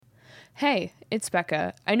Hey, it's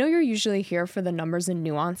Becca. I know you're usually here for the numbers and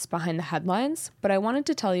nuance behind the headlines, but I wanted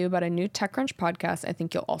to tell you about a new TechCrunch podcast I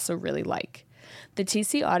think you'll also really like. The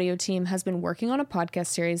TC Audio team has been working on a podcast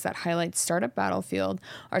series that highlights Startup Battlefield,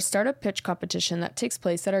 our startup pitch competition that takes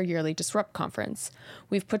place at our yearly Disrupt conference.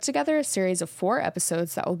 We've put together a series of 4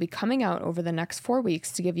 episodes that will be coming out over the next 4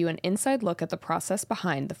 weeks to give you an inside look at the process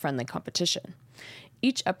behind the friendly competition.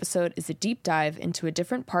 Each episode is a deep dive into a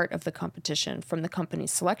different part of the competition, from the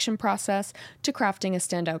company's selection process to crafting a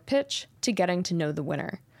standout pitch to getting to know the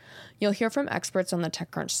winner. You'll hear from experts on the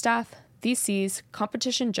TechCrunch staff, VCs,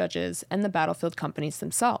 competition judges, and the Battlefield companies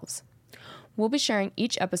themselves. We'll be sharing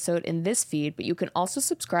each episode in this feed, but you can also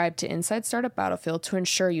subscribe to Inside Startup Battlefield to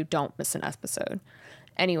ensure you don't miss an episode.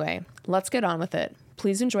 Anyway, let's get on with it.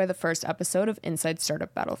 Please enjoy the first episode of Inside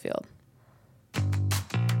Startup Battlefield.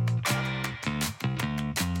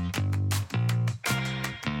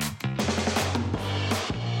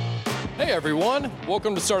 Hey everyone,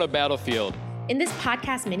 welcome to Startup Battlefield. In this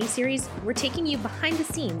podcast mini-series, we're taking you behind the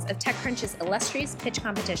scenes of TechCrunch's illustrious pitch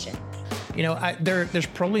competition. You know, there's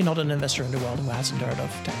probably not an investor in the world who hasn't heard of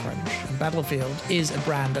TechCrunch. And Battlefield is a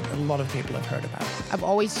brand that a lot of people have heard about. I've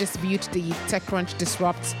always just viewed the TechCrunch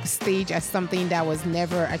Disrupt stage as something that was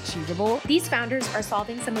never achievable. These founders are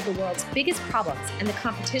solving some of the world's biggest problems, and the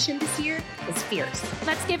competition this year is fierce.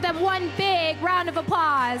 Let's give them one big round of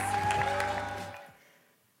applause.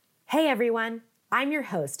 Hey everyone, I'm your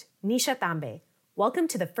host, Nisha Tambe. Welcome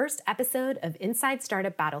to the first episode of Inside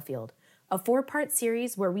Startup Battlefield, a 4-part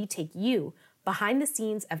series where we take you behind the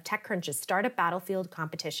scenes of TechCrunch's Startup Battlefield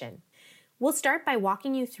competition. We'll start by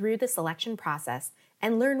walking you through the selection process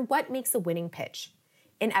and learn what makes a winning pitch.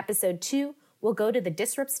 In episode 2, we'll go to the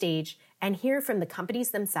Disrupt stage and hear from the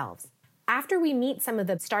companies themselves. After we meet some of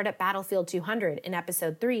the Startup Battlefield 200 in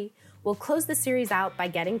episode 3, we'll close the series out by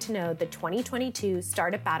getting to know the 2022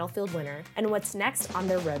 Startup Battlefield winner and what's next on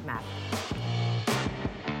their roadmap.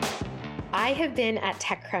 I have been at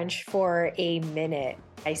TechCrunch for a minute.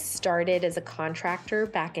 I started as a contractor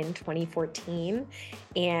back in 2014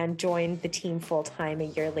 and joined the team full-time a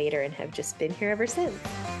year later and have just been here ever since.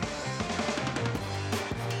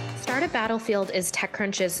 Startup Battlefield is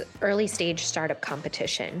TechCrunch's early-stage startup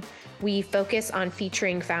competition. We focus on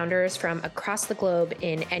featuring founders from across the globe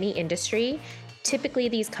in any industry. Typically,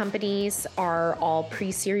 these companies are all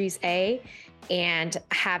pre-Series A and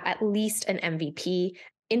have at least an MVP.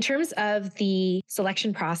 In terms of the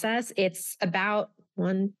selection process, it's about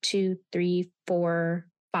 1, 2, 3, 4,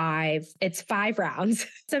 5. It's 5 rounds.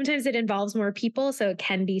 Sometimes it involves more people, so it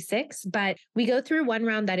can be 6, but we go through one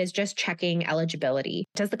round that is just checking eligibility.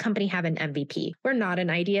 Does the company have an MVP? We're not an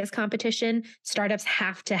ideas competition. Startups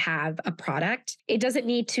have to have a product. It doesn't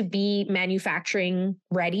need to be manufacturing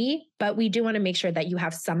ready, but we do want to make sure that you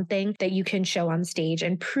have something that you can show on stage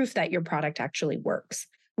and proof that your product actually works.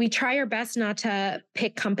 We try our best not to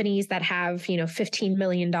pick companies that have, $15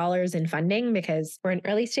 million in funding because we're an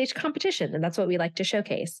early stage competition and that's what we like to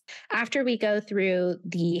showcase. After we go through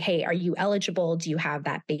hey, are you eligible? Do you have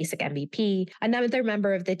that basic MVP? Another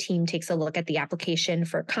member of the team takes a look at the application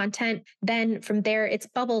for content. Then from there, it's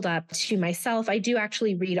bubbled up to myself. I do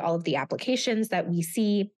actually read all of the applications that we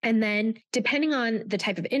see. And then depending on the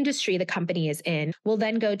type of industry the company is in, we'll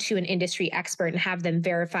then go to an industry expert and have them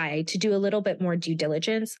verify to do a little bit more due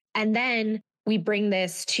diligence. And then we bring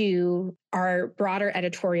this to our broader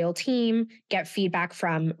editorial team, get feedback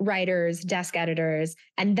from writers, desk editors,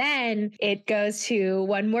 and then it goes to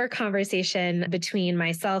one more conversation between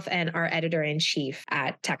myself and our editor-in-chief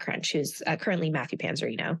at TechCrunch, who's currently Matthew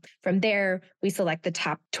Panzarino. From there, we select the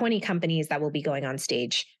top 20 companies that will be going on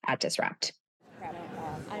stage at Disrupt.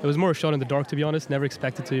 It was more a shot in the dark, to be honest. Never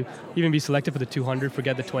expected to even be selected for the 200,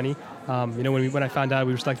 forget the 20. When I found out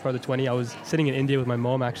we were selected for the 20, I was sitting in India with my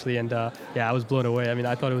mom, actually, and I was blown away. I mean,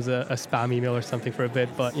 I thought it was a spam email or something for a bit,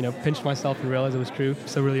 but, pinched myself and realized it was true.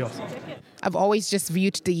 So really awesome. I've always just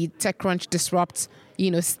viewed the TechCrunch Disrupt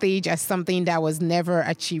stage as something that was never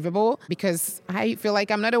achievable because I feel like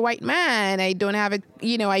I'm not a white man. I don't have it.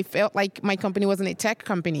 I felt like my company wasn't a tech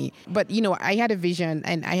company. But, I had a vision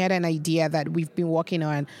and I had an idea that we've been working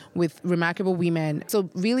on with Remarkable Women. So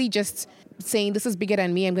really just saying this is bigger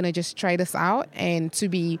than me, I'm going to just try this out. And to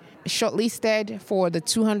be shortlisted for the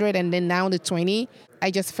 200 and then now the 20, I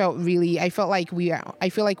feel like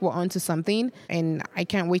we're onto something and I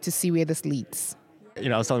can't wait to see where this leads.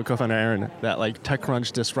 I was telling co-founder Aaron that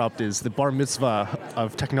TechCrunch Disrupt is the bar mitzvah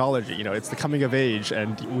of technology. It's the coming of age,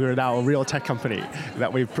 and we're now a real tech company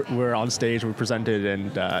that we're on stage, we presented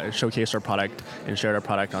and showcased our product and shared our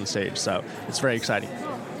product on stage. So it's very exciting.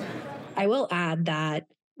 I will add that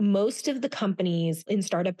most of the companies in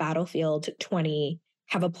Startup Battlefield 20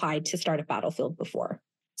 have applied to start a Battlefield before.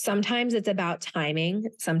 Sometimes it's about timing,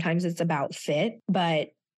 sometimes it's about fit, but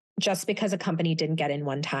just because a company didn't get in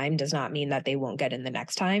one time does not mean that they won't get in the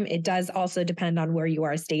next time. It does also depend on where you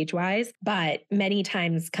are stage-wise, but many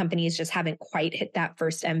times companies just haven't quite hit that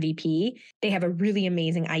first MVP. They have a really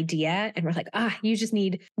amazing idea and we're like, you just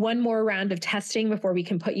need one more round of testing before we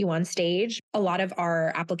can put you on stage. A lot of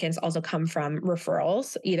our applicants also come from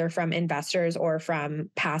referrals, either from investors or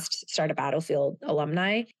from past Startup Battlefield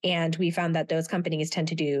alumni. And we found that those companies tend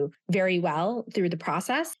to do very well through the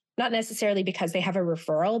process. Not necessarily because they have a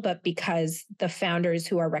referral, but because the founders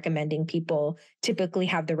who are recommending people typically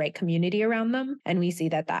have the right community around them. And we see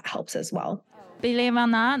that that helps as well. Believe it or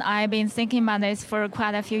not, I've been thinking about this for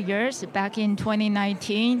quite a few years. Back in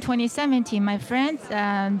 2017, my friend,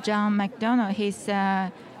 John McDonough, his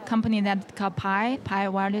company that's called Pi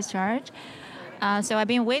Wireless Charge. So I've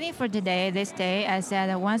been waiting for this day. I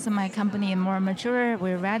said, once my company is more mature,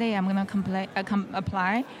 we're ready, I'm going to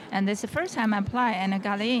apply. And this is the first time I applied and I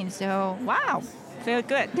got in. So, wow, feel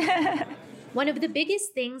good. One of the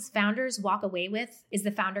biggest things founders walk away with is the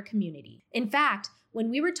founder community. In fact, when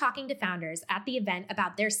we were talking to founders at the event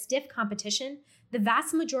about their stiff competition, the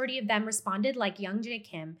vast majority of them responded like Youngjae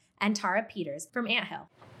Kim and Tara Peters from Anthill.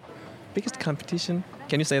 Biggest competition?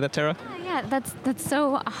 Can you say that, Tara? Yeah, that's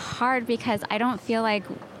so hard because I don't feel like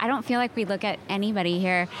we look at anybody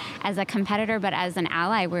here as a competitor, but as an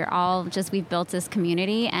ally. We've built this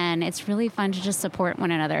community, and it's really fun to just support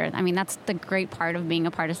one another. I mean, that's the great part of being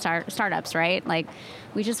a part of startups, right? Like,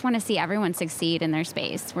 we just want to see everyone succeed in their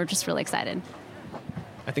space. We're just really excited.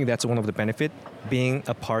 I think that's one of the benefits, being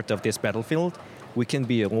a part of this Battlefield. We can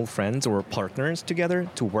be old friends or partners together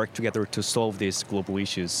to work together to solve these global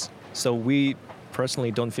issues. So we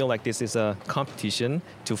personally don't feel like this is a competition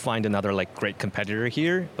to find another great competitor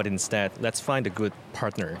here, but instead, let's find a good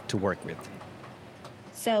partner to work with.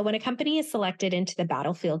 So when a company is selected into the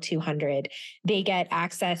Battlefield 200, they get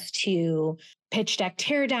access to pitch deck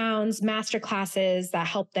teardowns, masterclasses that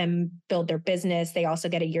help them build their business. They also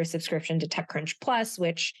get a year subscription to TechCrunch Plus,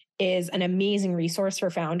 which is an amazing resource for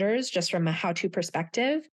founders just from a how-to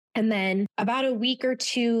perspective. And then about a week or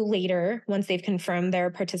two later, once they've confirmed their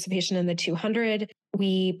participation in the 200,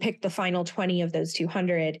 we pick the final 20 of those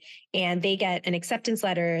 200 and they get an acceptance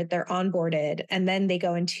letter, they're onboarded, and then they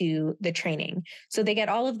go into the training. So they get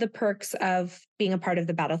all of the perks of being a part of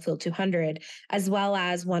the Battlefield 200, as well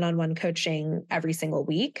as one-on-one coaching every single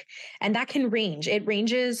week. And that can range. It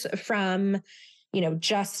ranges from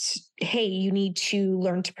just, hey, you need to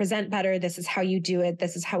learn to present better. This is how you do it.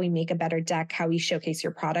 This is how we make a better deck, how we showcase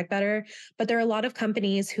your product better. But there are a lot of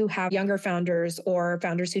companies who have younger founders or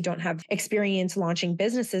founders who don't have experience launching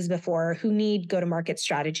businesses before, who need go-to-market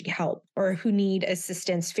strategy help or who need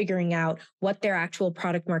assistance figuring out what their actual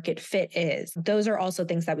product market fit is. Those are also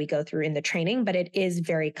things that we go through in the training, but it is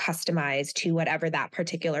very customized to whatever that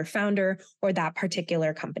particular founder or that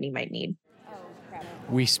particular company might need.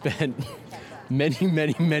 We spent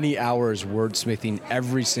many hours wordsmithing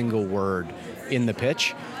every single word in the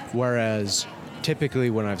pitch, whereas typically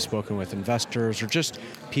when I've spoken with investors or just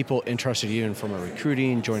people interested even from a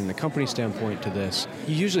recruiting, joining the company standpoint to this,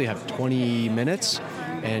 you usually have 20 minutes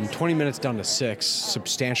and 20 minutes down to 6,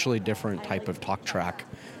 substantially different type of talk track.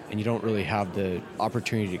 And you don't really have the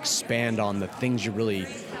opportunity to expand on the things you're really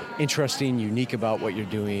interesting, unique about what you're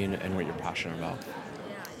doing and what you're passionate about.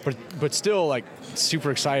 But still, super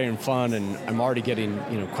exciting and fun, and I'm already getting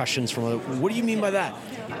questions from what do you mean by that?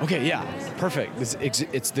 Okay, yeah, perfect.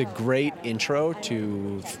 It's the great intro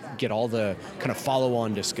to get all the kind of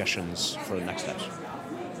follow-on discussions for the next steps.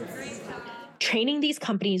 Training these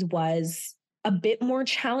companies was a bit more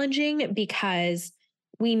challenging because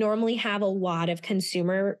we normally have a lot of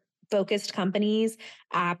consumer-focused companies,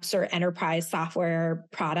 apps or enterprise software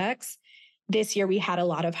products. This year, we had a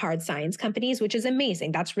lot of hard science companies, which is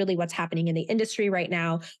amazing. That's really what's happening in the industry right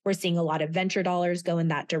now. We're seeing a lot of venture dollars go in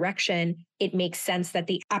that direction. It makes sense that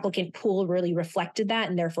the applicant pool really reflected that,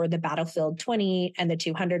 and therefore the Battlefield 20 and the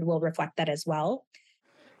 200 will reflect that as well.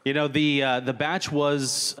 The batch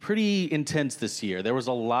was pretty intense this year. There was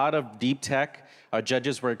a lot of deep tech. Our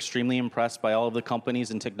judges were extremely impressed by all of the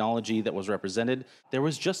companies and technology that was represented. There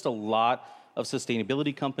was just a lot of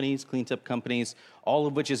sustainability companies, clean tech companies, all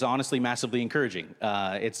of which is honestly massively encouraging.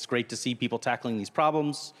 It's great to see people tackling these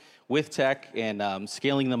problems with tech and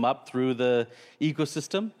scaling them up through the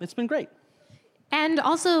ecosystem. It's been great. And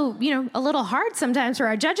also, a little hard sometimes for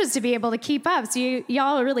our judges to be able to keep up. So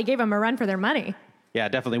y'all really gave them a run for their money. Yeah,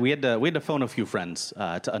 definitely. We had to phone a few friends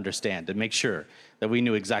to understand and make sure that we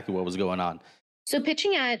knew exactly what was going on. So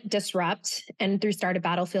pitching at Disrupt and through Startup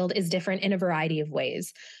Battlefield is different in a variety of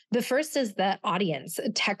ways. The first is the audience.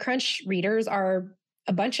 TechCrunch readers are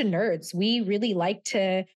a bunch of nerds. We really like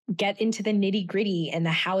to get into the nitty-gritty and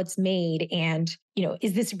the how it's made and,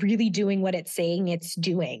 is this really doing what it's saying it's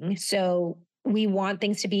doing? So we want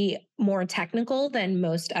things to be more technical than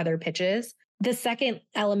most other pitches. The second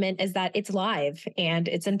element is that it's live and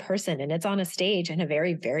it's in person and it's on a stage, and a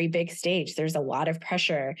very, very big stage. There's a lot of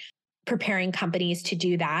pressure. Preparing companies to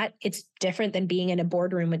do that, it's different than being in a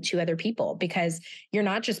boardroom with two other people, because you're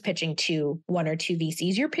not just pitching to one or two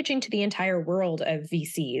VCs, you're pitching to the entire world of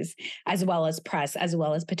VCs, as well as press, as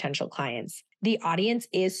well as potential clients. The audience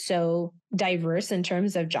is so diverse in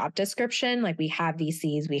terms of job description. Like we have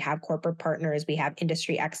VCs, we have corporate partners, we have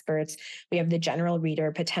industry experts, we have the general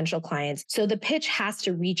reader, potential clients. So the pitch has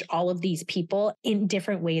to reach all of these people in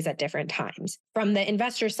different ways at different times. From the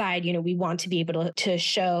investor side, we want to be able to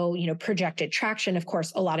show, projected traction. Of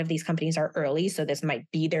course, a lot of these companies are early, so this might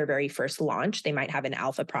be their very first launch. They might have an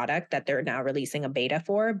alpha product that they're now releasing a beta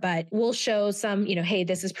for, but we'll show some, hey,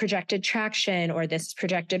 this is projected traction, or this is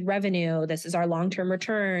projected revenue. This is our long-term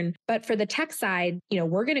return. But for the tech side,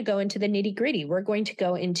 we're going to go into the nitty-gritty. We're going to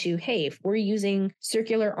go into, hey, if we're using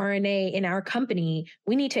circular RNA in our company,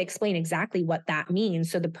 we need to explain exactly what that means.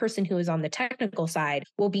 So the person who is on the technical side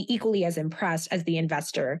will be equally as impressed as the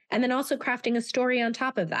investor. And then also crafting a story on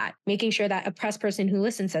top of that, making sure that a press person who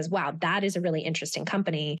listens says, wow, that is a really interesting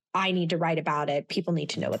company. I need to write about it. People need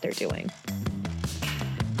to know what they're doing.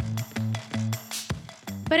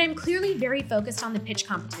 But I'm clearly very focused on the pitch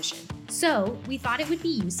competition. So we thought it would be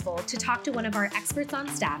useful to talk to one of our experts on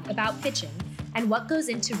staff about pitching and what goes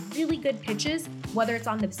into really good pitches, whether it's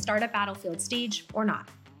on the Startup Battlefield stage or not.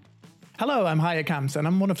 Hello, I'm Hayek Kamps, and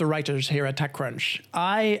I'm one of the writers here at TechCrunch.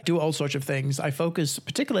 I do all sorts of things. I focus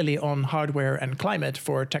particularly on hardware and climate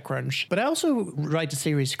for TechCrunch, but I also write a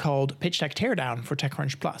series called Pitch Deck Teardown for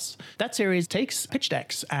TechCrunch Plus. That series takes pitch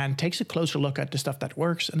decks and takes a closer look at the stuff that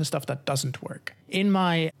works and the stuff that doesn't work. In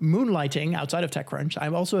my moonlighting outside of TechCrunch,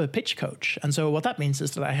 I'm also a pitch coach. And so what that means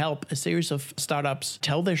is that I help a series of startups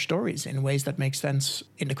tell their stories in ways that make sense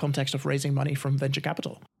in the context of raising money from venture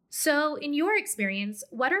capital. So in your experience,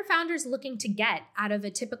 what are founders looking to get out of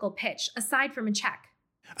a typical pitch, aside from a check?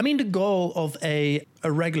 I mean, the goal of a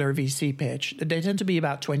regular VC pitch, they tend to be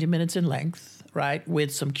about 20 minutes in length, right?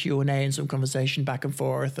 With some Q&A and some conversation back and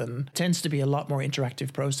forth, and tends to be a lot more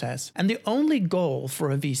interactive process. And the only goal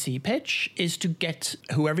for a VC pitch is to get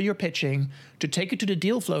whoever you're pitching to take you to the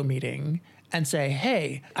deal flow meeting and say,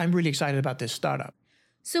 hey, I'm really excited about this startup.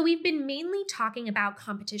 So we've been mainly talking about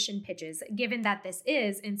competition pitches, given that this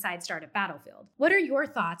is inside Startup Battlefield. What are your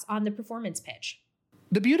thoughts on the performance pitch?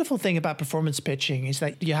 The beautiful thing about performance pitching is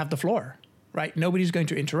that you have the floor, right? Nobody's going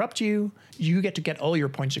to interrupt you. You get to get all your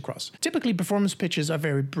points across. Typically, performance pitches are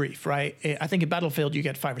very brief, right? I think in Battlefield, you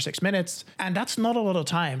get 5 or 6 minutes, and that's not a lot of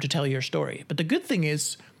time to tell your story. But the good thing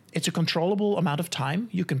is, it's a controllable amount of time.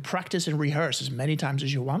 You can practice and rehearse as many times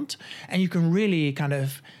as you want, and you can really kind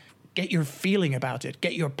of get your feeling about it,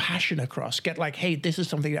 get your passion across, get like, hey, this is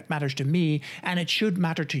something that matters to me, and it should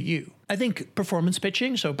matter to you. I think performance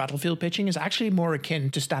pitching, so Battlefield pitching, is actually more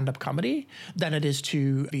akin to stand-up comedy than it is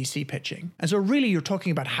to VC pitching. And so really you're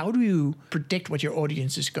talking about how do you predict what your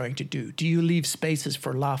audience is going to do? Do you leave spaces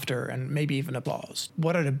for laughter and maybe even applause?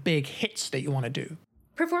 What are the big hits that you want to do?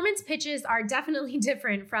 Performance pitches are definitely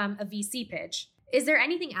different from a VC pitch. Is there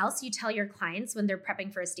anything else you tell your clients when they're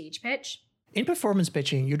prepping for a stage pitch? In performance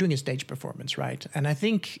pitching, you're doing a stage performance, right? And I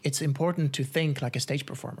think it's important to think like a stage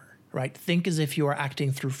performer, right? Think as if you are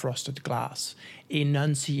acting through frosted glass.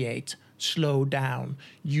 Enunciate, slow down,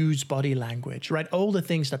 use body language, right? All the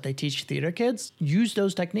things that they teach theater kids, use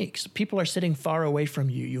those techniques. People are sitting far away from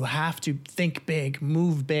you. You have to think big,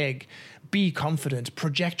 move big, be confident,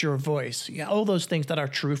 project your voice. Yeah, all those things that are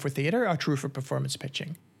true for theater are true for performance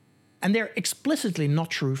pitching. And they're explicitly not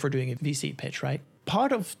true for doing a VC pitch, right?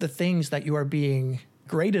 Part of the things that you are being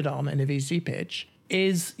graded on in a VC pitch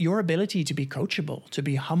is your ability to be coachable, to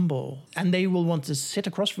be humble. And they will want to sit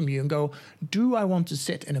across from you and go, do I want to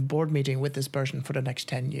sit in a board meeting with this person for the next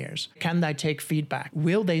 10 years? Can they take feedback?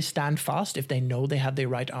 Will they stand fast if they know they have the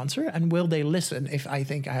right answer? And will they listen if I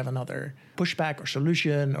think I have another pushback or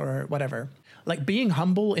solution or whatever? Like being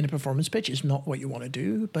humble in a performance pitch is not what you want to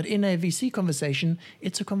do, but in a VC conversation,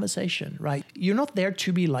 it's a conversation, right? You're not there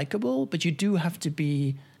to be likable, but you do have to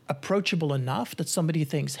be approachable enough that somebody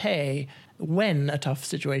thinks, hey, when a tough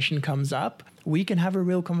situation comes up, we can have a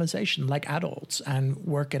real conversation like adults and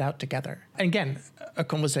work it out together. And again, a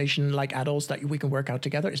conversation like adults that we can work out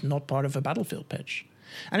together is not part of a battlefield pitch.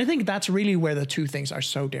 And I think that's really where the two things are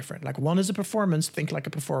so different. Like one is a performance, think like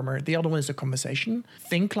a performer. The other one is a conversation.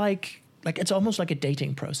 Think like it's almost like a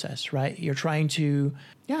dating process, right? You're trying to,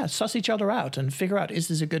 suss each other out and figure out, is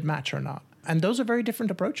this a good match or not? And those are very different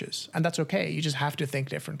approaches, and that's okay. You just have to think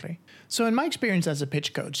differently. So in my experience as a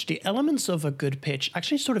pitch coach, the elements of a good pitch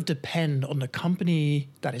actually sort of depend on the company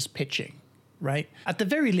that is pitching, right? At the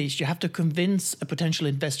very least, you have to convince a potential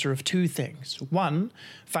investor of two things. One,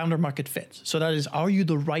 founder market fit. So that is, are you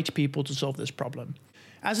the right people to solve this problem?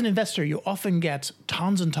 As an investor, you often get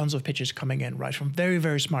tons and tons of pitches coming in, right, from very,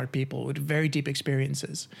 very smart people with very deep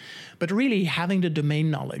experiences. But really, having the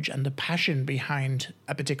domain knowledge and the passion behind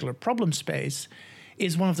a particular problem space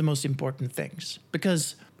is one of the most important things.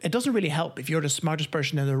 Because it doesn't really help if you're the smartest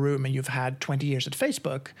person in the room and you've had 20 years at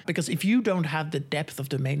Facebook. Because if you don't have the depth of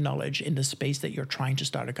domain knowledge in the space that you're trying to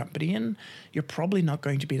start a company in, you're probably not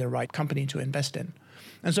going to be the right company to invest in.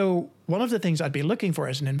 And so one of the things I'd be looking for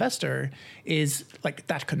as an investor is like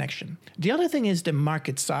that connection. The other thing is the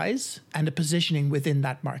market size and the positioning within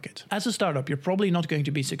that market. As a startup, you're probably not going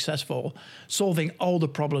to be successful solving all the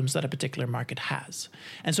problems that a particular market has.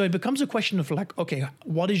 And so it becomes a question of like, okay,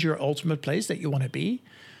 what is your ultimate place that you want to be?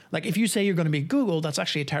 Like if you say you're going to be Google, that's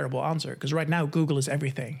actually a terrible answer because right now Google is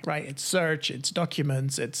everything, right? It's search, it's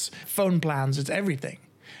documents, it's phone plans, it's everything.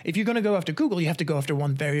 If you're going to go after Google, you have to go after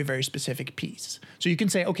one very, very specific piece. So you can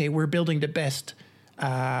say, okay, we're building the best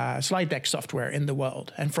slide deck software in the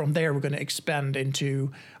world. And from there, we're going to expand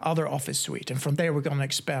into other Office suite. And from there, we're going to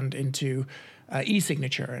expand into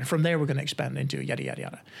e-signature. And from there, we're going to expand into yada, yada,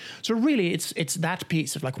 yada. So really, it's that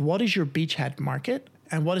piece of like, what is your beachhead market?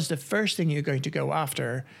 And what is the first thing you're going to go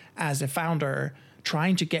after as a founder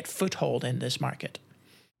trying to get foothold in this market?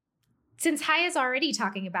 Since Hai is already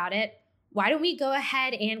talking about it, why don't we go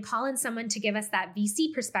ahead and call in someone to give us that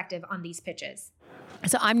VC perspective on these pitches?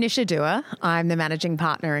 So I'm Nisha Dua. I'm the managing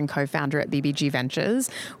partner and co-founder at BBG Ventures.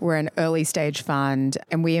 We're an early stage fund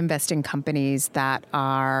and we invest in companies that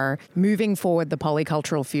are moving forward the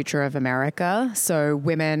polycultural future of America. So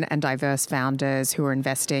women and diverse founders who are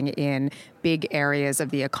investing in big areas of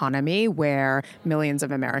the economy where millions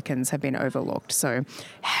of Americans have been overlooked. So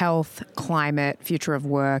health, climate, future of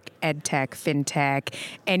work, ed tech, fintech,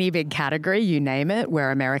 any big category, you name it, where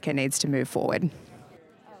America needs to move forward.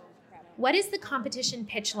 What is the competition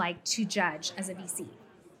pitch like to judge as a VC?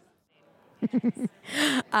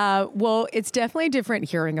 Well, it's definitely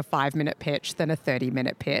different hearing a 5-minute pitch than a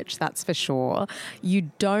 30-minute pitch, that's for sure.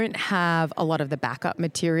 You don't have a lot of the backup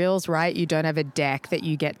materials, right? You don't have a deck that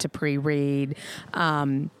you get to pre-read.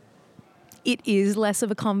 It is less of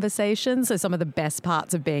a conversation. So some of the best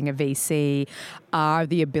parts of being a VC are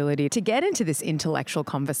the ability to get into this intellectual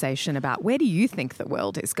conversation about where do you think the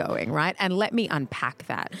world is going, right? And let me unpack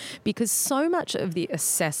that. Because so much of the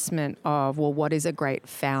assessment of, well, what is a great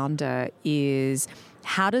founder is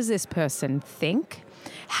how does this person think?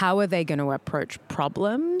 How are they going to approach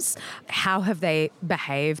problems? How have they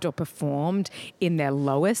behaved or performed in their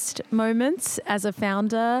lowest moments as a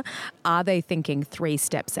founder? Are they thinking 3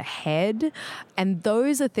 steps ahead? And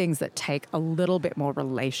those are things that take a little bit more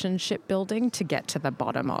relationship building to get to the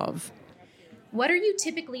bottom of. What are you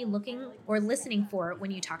typically looking or listening for when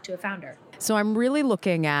you talk to a founder? So I'm really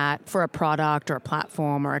looking at, for a product or a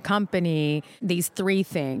platform or a company, these 3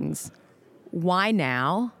 things. Why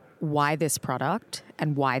now? Why this product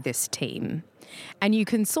and why this team. And you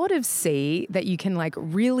can sort of see that you can like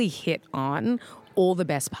really hit on all the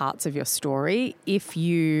best parts of your story if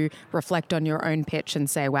you reflect on your own pitch and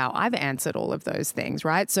say, wow, I've answered all of those things,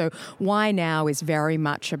 right? So why now is very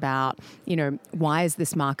much about, why is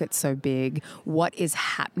this market so big? What is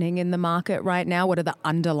happening in the market right now? What are the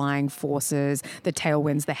underlying forces, the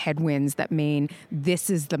tailwinds, the headwinds that mean this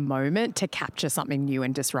is the moment to capture something new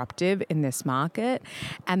and disruptive in this market?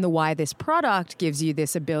 And the why this product gives you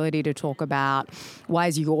this ability to talk about why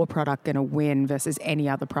is your product going to win versus any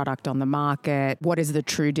other product on the market? What is the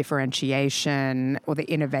true differentiation or the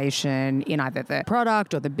innovation in either the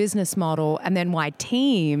product or the business model? And then why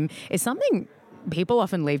team is something people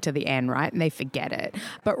often leave to the end, right? And they forget it.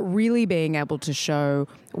 But really being able to show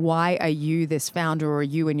why are you, this founder, or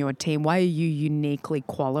you and your team, why are you uniquely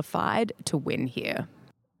qualified to win here?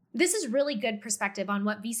 This is really good perspective on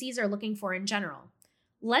what VCs are looking for in general.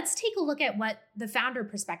 Let's take a look at what the founder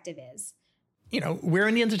perspective is. we're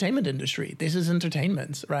in the entertainment industry. This is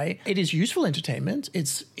entertainment, right? It is useful entertainment.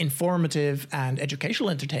 It's informative and educational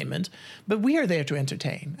entertainment, but we are there to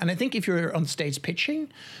entertain. And I think if you're on stage pitching,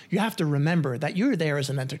 you have to remember that you're there as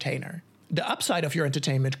an entertainer. The upside of your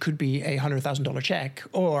entertainment could be a $100,000 check,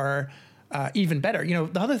 or even better, the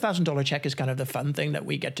 $100,000 check is kind of the fun thing that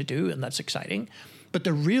we get to do, and that's exciting. But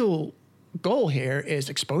the real goal here is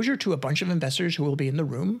exposure to a bunch of investors who will be in the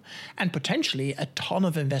room and potentially a ton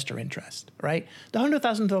of investor interest, right? The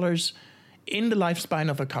 $100,000 in the lifespan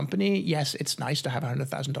of a company, yes, it's nice to have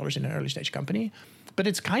 $100,000 in an early stage company, but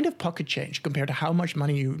it's kind of pocket change compared to how much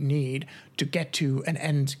money you need to get to an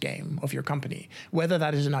end game of your company, whether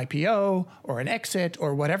that is an IPO or an exit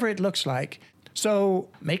or whatever it looks like. So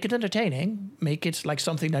make it entertaining, make it like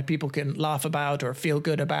something that people can laugh about or feel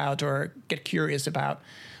good about or get curious about.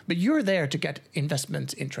 But you're there to get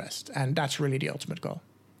investment interest, and that's really the ultimate goal.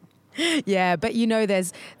 Yeah, but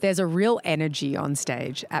there's a real energy on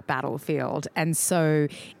stage at Battlefield, and so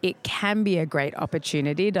it can be a great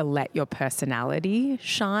opportunity to let your personality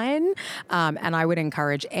shine. And I would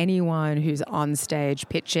encourage anyone who's on stage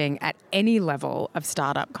pitching at any level of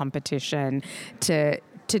startup competition to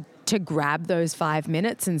grab those 5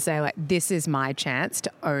 minutes and say, like, this is my chance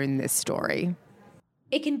to own this story.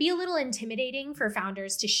 It can be a little intimidating for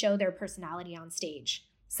founders to show their personality on stage.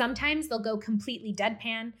 Sometimes they'll go completely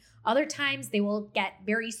deadpan. Other times they will get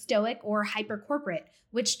very stoic or hyper corporate,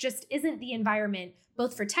 which just isn't the environment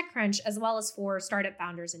both for TechCrunch as well as for startup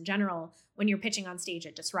founders in general when you're pitching on stage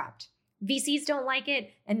at Disrupt. VCs don't like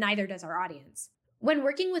it, and neither does our audience. When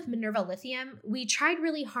working with Minerva Lithium, we tried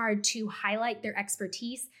really hard to highlight their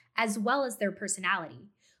expertise as well as their personality.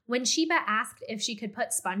 When Sheba asked if she could put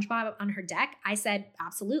SpongeBob on her deck, I said,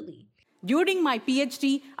 absolutely. During my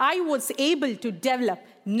PhD, I was able to develop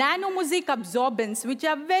nanomosaic absorbents, which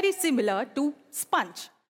are very similar to sponge.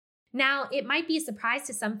 Now, it might be a surprise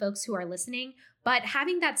to some folks who are listening, but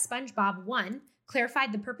having that SpongeBob, 1,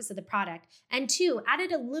 clarified the purpose of the product, and 2,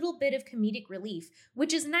 added a little bit of comedic relief,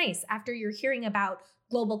 which is nice after you're hearing about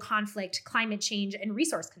global conflict, climate change, and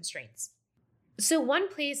resource constraints. So one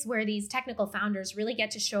place where these technical founders really get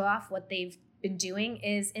to show off what they've been doing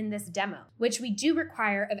is in this demo, which we do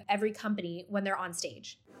require of every company when they're on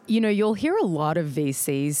stage. You'll hear a lot of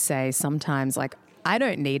VCs say sometimes, like, I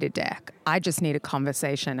don't need a deck. I just need a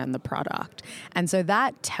conversation and the product. And so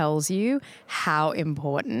that tells you how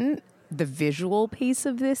important the visual piece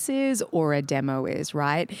of this is, or a demo is,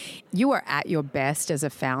 right? You are at your best as a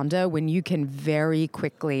founder when you can very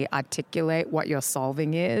quickly articulate what your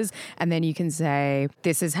solving is, and then you can say,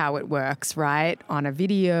 this is how it works, right? On a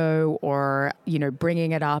video, or,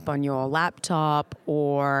 bringing it up on your laptop,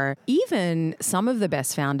 or even some of the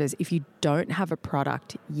best founders, if you don't have a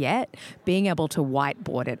product yet, being able to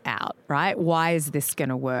whiteboard it out, right? Why is this going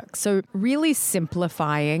to work? So really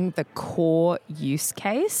simplifying the core use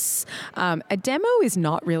case. A demo is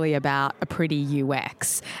not really about a pretty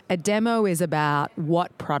UX. A demo is about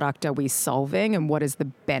what product are we solving and what is the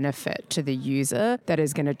benefit to the user that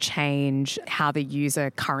is going to change how the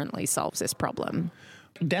user currently solves this problem.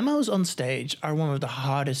 Demos on stage are one of the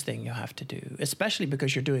hardest things you have to do, especially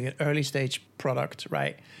because you're doing an early stage product,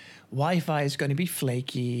 right? Wi-Fi is going to be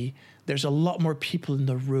flaky. There's a lot more people in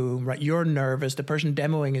the room, right? You're nervous. The person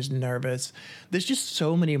demoing is nervous. There's just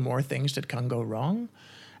so many more things that can go wrong.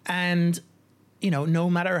 And, no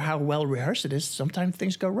matter how well rehearsed it is, sometimes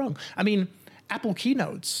things go wrong. I mean, Apple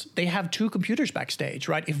keynotes, they have 2 computers backstage,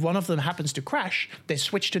 right? If one of them happens to crash, they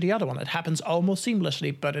switch to the other one. It happens almost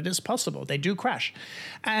seamlessly, but it is possible. They do crash.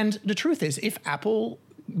 And the truth is, if Apple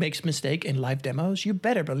makes mistake in live demos, you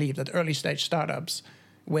better believe that early stage startups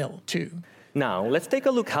will too. Now, let's take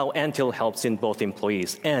a look how Antil helps in both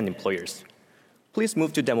employees and employers. Please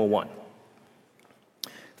move to Demo 1.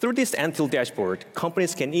 Through this Antil dashboard,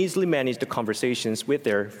 companies can easily manage the conversations with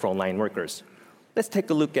their frontline workers. Let's take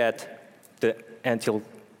a look at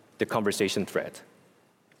the conversation thread.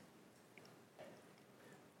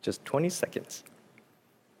 Just 20 seconds.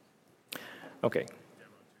 Okay.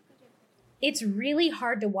 It's really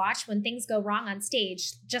hard to watch when things go wrong on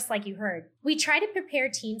stage, just like you heard. We try to prepare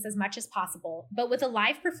teams as much as possible, but with a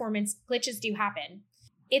live performance, glitches do happen.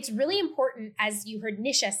 It's really important, as you heard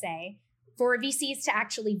Nisha say, for VCs to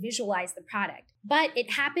actually visualize the product. But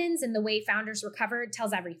it happens, and the way founders recover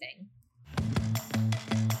tells everything.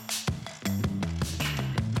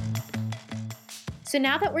 So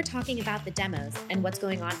now that we're talking about the demos and what's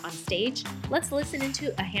going on stage, let's listen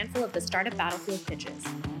into a handful of the Startup Battlefield pitches.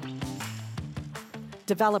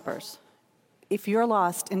 Developers, if you're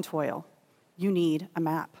lost in toil, you need a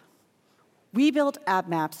map. We built app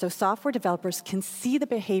maps so software developers can see the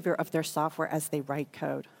behavior of their software as they write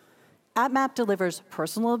code. AppMap delivers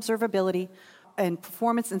personal observability and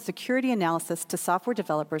performance and security analysis to software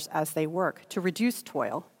developers as they work to reduce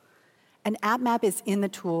toil. And AppMap is in the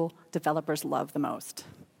tool developers love the most,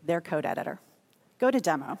 their code editor. Go to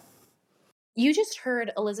demo. You just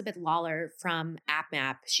heard Elizabeth Lawler from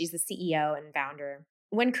AppMap. She's the CEO and founder.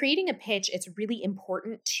 When creating a pitch, it's really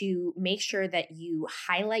important to make sure that you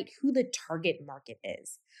highlight who the target market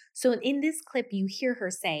is. So in this clip, you hear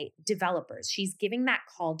her say developers. She's giving that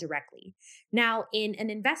call directly. Now, in an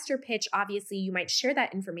investor pitch, obviously, you might share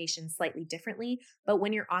that information slightly differently. But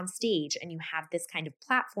when you're on stage and you have this kind of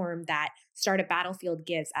platform that Startup Battlefield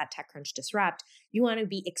gives at TechCrunch Disrupt, you want to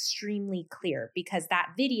be extremely clear because that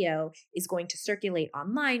video is going to circulate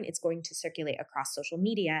online. It's going to circulate across social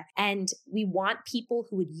media. And we want people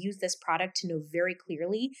who would use this product to know very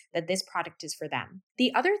clearly that this product is for them.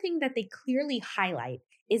 The other thing that they clearly highlight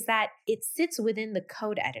is that it sits within the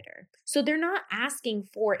code editor. So they're not asking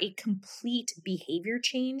for a complete behavior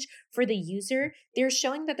change for the user. They're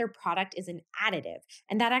showing that their product is an additive,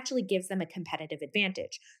 and that actually gives them a competitive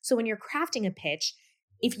advantage. So when you're crafting a pitch,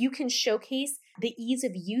 if you can showcase the ease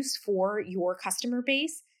of use for your customer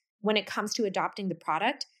base when it comes to adopting the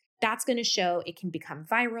product, that's going to show it can become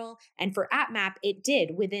viral. And for AppMap, it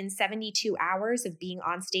did within 72 hours of being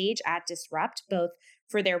on stage at Disrupt, both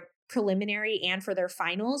for their preliminary and for their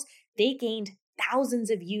finals. They gained thousands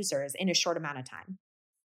of users in a short amount of time.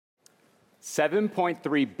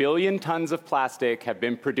 7.3 billion tons of plastic have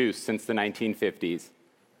been produced since the 1950s,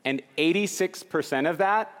 and 86% of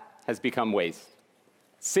that has become waste.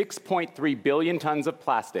 6.3 billion tons of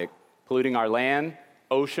plastic polluting our land,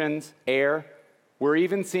 oceans, air. We're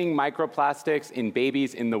even seeing microplastics in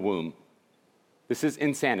babies in the womb. This is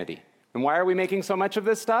insanity. And why are we making so much of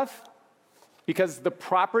this stuff? Because the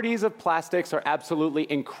properties of plastics are absolutely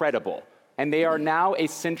incredible, and they are now a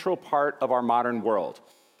central part of our modern world.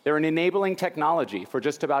 They're an enabling technology for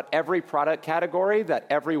just about every product category that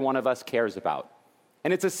every one of us cares about.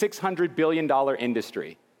 And it's a $600 billion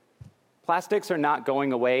industry. Plastics are not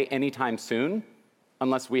going away anytime soon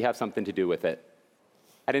unless we have something to do with it.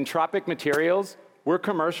 At Entropic Materials, we're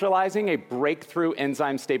commercializing a breakthrough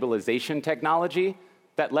enzyme stabilization technology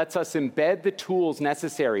that lets us embed the tools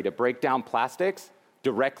necessary to break down plastics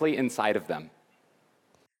directly inside of them.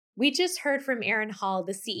 We just heard from Aaron Hall,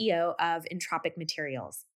 the CEO of Entropic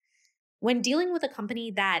Materials. When dealing with a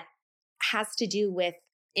company that has to do with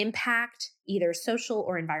impact, either social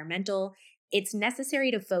or environmental, it's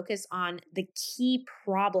necessary to focus on the key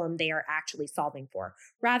problem they are actually solving for,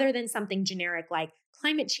 rather than something generic like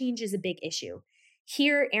climate change is a big issue.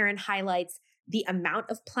 Here, Aaron highlights the amount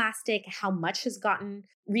of plastic, how much has gotten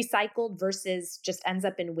recycled versus just ends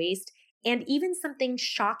up in waste, and even something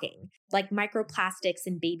shocking like microplastics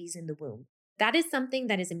in babies in the womb. That is something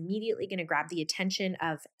that is immediately going to grab the attention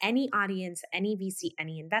of any audience, any VC,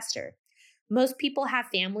 any investor. Most people have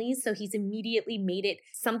families, so he's immediately made it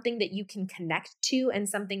something that you can connect to and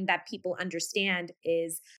something that people understand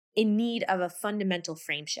is in need of a fundamental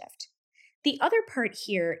frame shift. The other part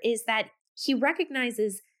here is that he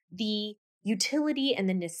recognizes the utility and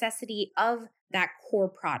the necessity of that core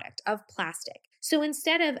product of plastic. So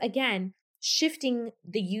instead of, again, shifting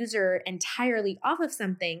the user entirely off of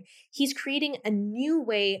something, he's creating a new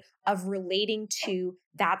way of relating to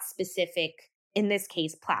that specific, in this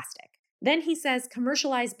case, plastic. Then he says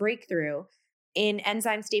commercialized breakthrough in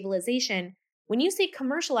enzyme stabilization. When you say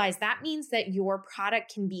commercialized, that means that your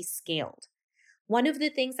product can be scaled. One of the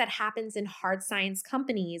things that happens in hard science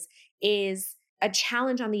companies is a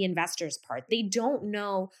challenge on the investor's part. They don't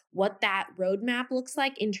know what that roadmap looks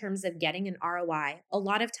like in terms of getting an ROI. A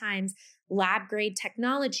lot of times, lab grade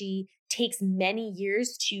technology takes many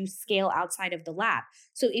years to scale outside of the lab.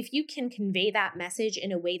 So if you can convey that message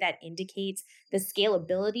in a way that indicates the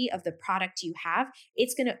scalability of the product you have,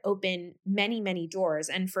 it's going to open many, many doors.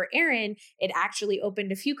 And for Aaron, it actually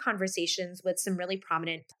opened a few conversations with some really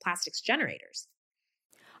prominent plastics generators.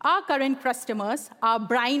 Our current customers are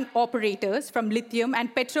brine operators from lithium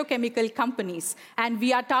and petrochemical companies, and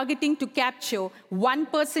we are targeting to capture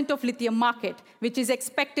 1% of lithium market, which is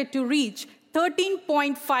expected to reach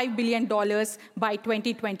 $13.5 billion by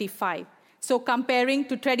 2025. So comparing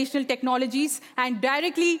to traditional technologies and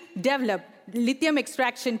directly developed lithium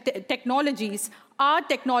extraction technologies, our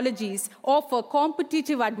technologies offer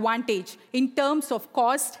competitive advantage in terms of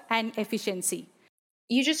cost and efficiency.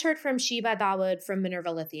 You just heard from Shiba Dawood from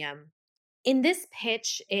Minerva Lithium. In this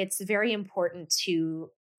pitch, it's very important to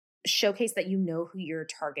showcase that you know who your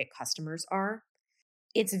target customers are.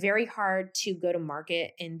 It's very hard to go to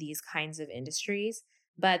market in these kinds of industries.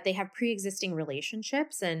 but they have pre-existing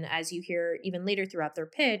relationships. And as you hear even later throughout their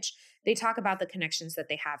pitch, they talk about the connections that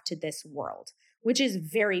they have to this world, which is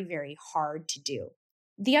very, very hard to do.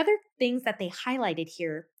 The other things that they highlighted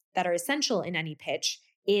here that are essential in any pitch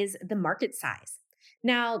is the market size.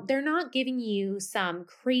 Now, they're not giving you some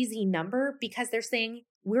crazy number because they're saying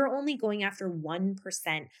we're only going after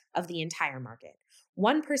 1% of the entire market.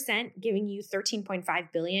 1% giving you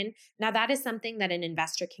 $13.5 billion. Now, that is something that an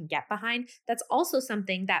investor can get behind. That's also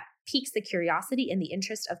something that piques the curiosity and the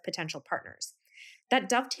interest of potential partners. That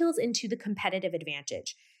dovetails into the competitive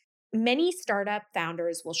advantage. Many startup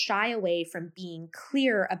founders will shy away from being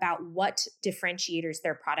clear about what differentiators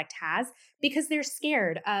their product has because they're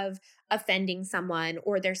scared of offending someone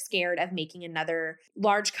or they're scared of making another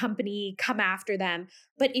large company come after them.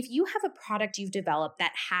 But if you have a product you've developed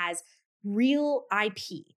that has real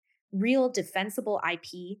IP, real defensible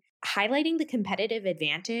IP, highlighting the competitive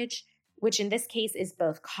advantage, which in this case is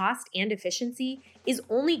both cost and efficiency, is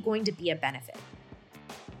only going to be a benefit.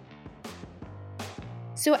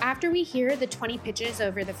 So after we hear the 20 pitches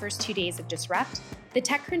over the first 2 days of Disrupt, the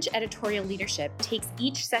TechCrunch editorial leadership takes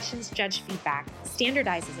each session's judge feedback,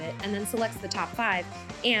 standardizes it, and then selects the top 5,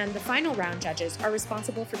 and the final round judges are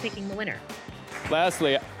responsible for picking the winner.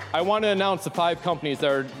 Lastly, I want to announce the 5 companies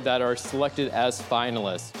that are selected as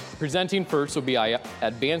finalists. Presenting first will be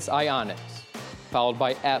Advanced Ionics, followed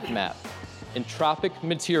by AppMap, Entropic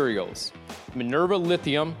Materials, Minerva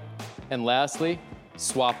Lithium, and lastly,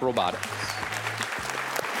 Swap Robotics.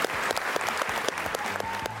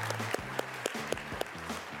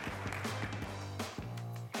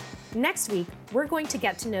 Next week, we're going to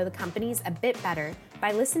get to know the companies a bit better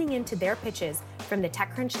by listening into their pitches from the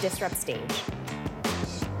TechCrunch Disrupt stage.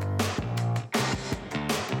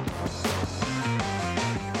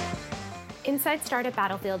 Inside Startup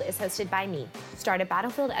Battlefield is hosted by me, Startup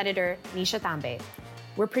Battlefield editor Nisha Thambe.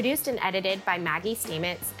 We're produced and edited by Maggie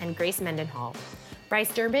Stamitz and Grace Mendenhall.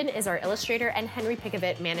 Bryce Durbin is our illustrator, and Henry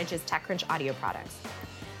Pickavit manages TechCrunch audio products.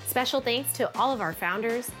 Special thanks to all of our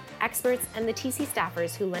founders, experts, and the TC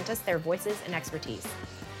staffers who lent us their voices and expertise.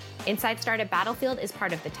 Inside Startup Battlefield is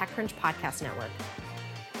part of the TechCrunch Podcast Network.